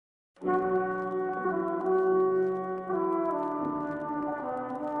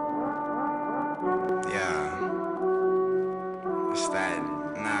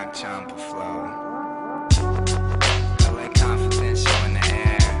jump or flow. LA confidential in the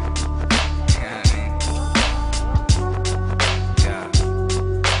air. You know what I mean? Yeah.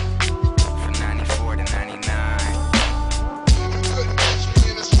 From 94 to 99. Couldn't catch me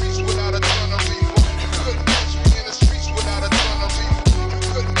in the streets without a ton of reefer. Couldn't catch me in the streets without a ton of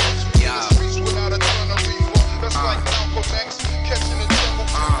reefer. Couldn't catch me in the streets without a ton of reefer. That's like Malcolm X catching a jungle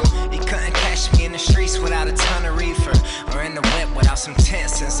fever. You couldn't catch me in the streets without a ton of reefer, or in the whip without some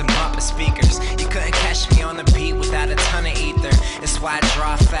tents and some bumper speakers. You couldn't catch me on the beat without a ton of ether. It's why I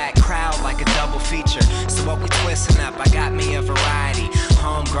draw a fat crowd like a double feature. So what we twisting up, I got me a variety.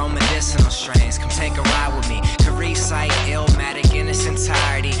 Homegrown medicinal strains, come take a ride with me. Could recite Illmatic in its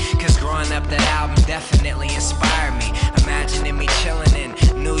entirety, cause growing up that album definitely inspired me. Imagining me chilling in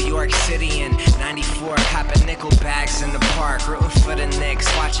New York City in 94, copping nickel bags in the park, rooting for the Knicks,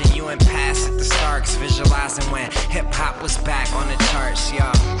 watching you and pass at the Starks, visualizing when hip-hop was back on the charts,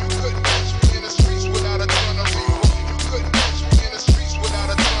 y'all. Couldn't catch me in the streets without a ton of reefer. Couldn't catch me in the streets without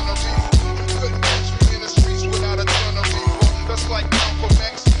a ton of reefer. Couldn't catch me in the streets without a ton of reefer. That's like Malcolm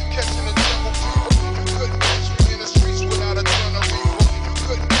X catching a jungle fever. Couldn't catch me in the streets without a ton of reefer.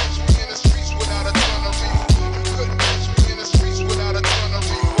 Couldn't catch me in the streets without a ton of reefer. Couldn't catch me in the streets without a ton of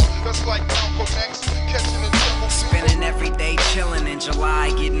reefer. That's like Malcolm X catching a jungle fever. Spending every day chilling in July,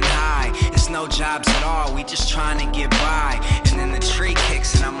 getting high. It's no jobs at all, we just trying to get by. And then the tree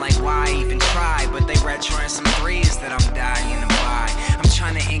kicks and I'm like, why even try? But they retroing some threes that I'm dying to buy. I'm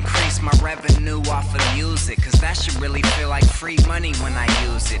trying to increase my revenue off of music, cause that should really feel like free money when I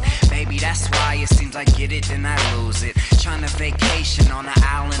use it. Maybe that's why it seems like get it then I lose it. Trying to vacation on an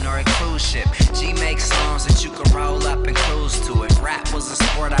island or a cruise ship. G makes songs that you can roll up and cruise to. If rap was a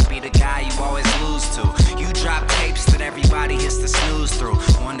sport, I'd be the guy you always lose to. You drop tapes that everybody hits the snooze through.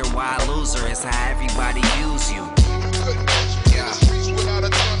 Wonder why a loser is how everybody views you. Couldn't catch me in the streets without a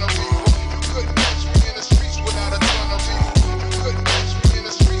ton of reefer. Couldn't catch me in the streets without a ton of reefer. Couldn't catch me in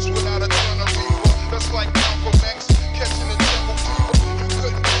the streets without a ton of reefer. That's like Malcolm X catching a jungle fever.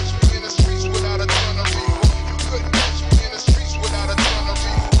 Couldn't catch me in the streets without a ton of reefer. Couldn't catch me in the streets without a ton of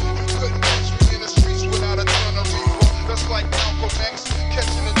reefer. Couldn't catch me in the streets without a ton of reefer. That's like Malcolm X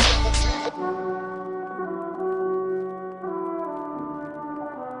catching a jungle fever.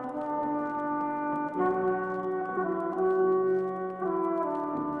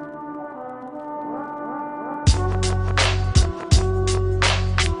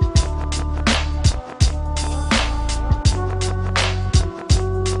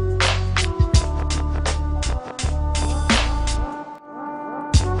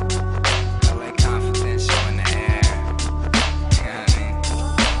 LA confidential in the air. You know what I mean?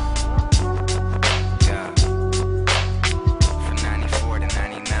 Yeah. From 94 to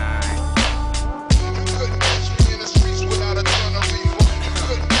 99. Couldn't catch me in the streets without a ton of reefer.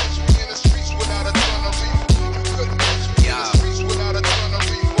 Couldn't catch me in the streets without a ton of reefer. Couldn't catch me in the streets without a ton of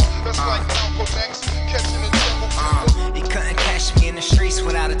reefer. That's like Malcolm X catching a jungle fever. You couldn't catch me in the streets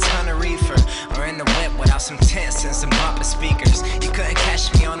without a ton of reefer, or in the whip without some tents and some bumper speakers. You couldn't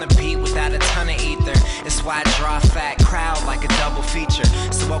catch me on the beat without a ton of ether. It's why I draw a fat crowd like a double feature.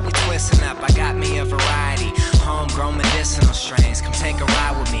 So what we twisting up, I got me a variety. Homegrown medicinal strains, come take a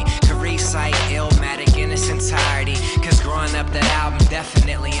ride with me. Could recite Illmatic in its entirety, cause growing up that album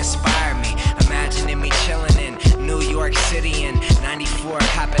definitely inspired me. Imagining me chilling in New York City in 94,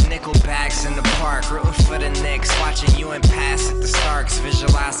 copping nickel bags in the park, rooting for the Knicks, watching you and pass at the Starks,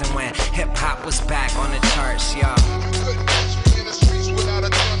 visualizing when hip-hop was back on the charts, y'all. Couldn't catch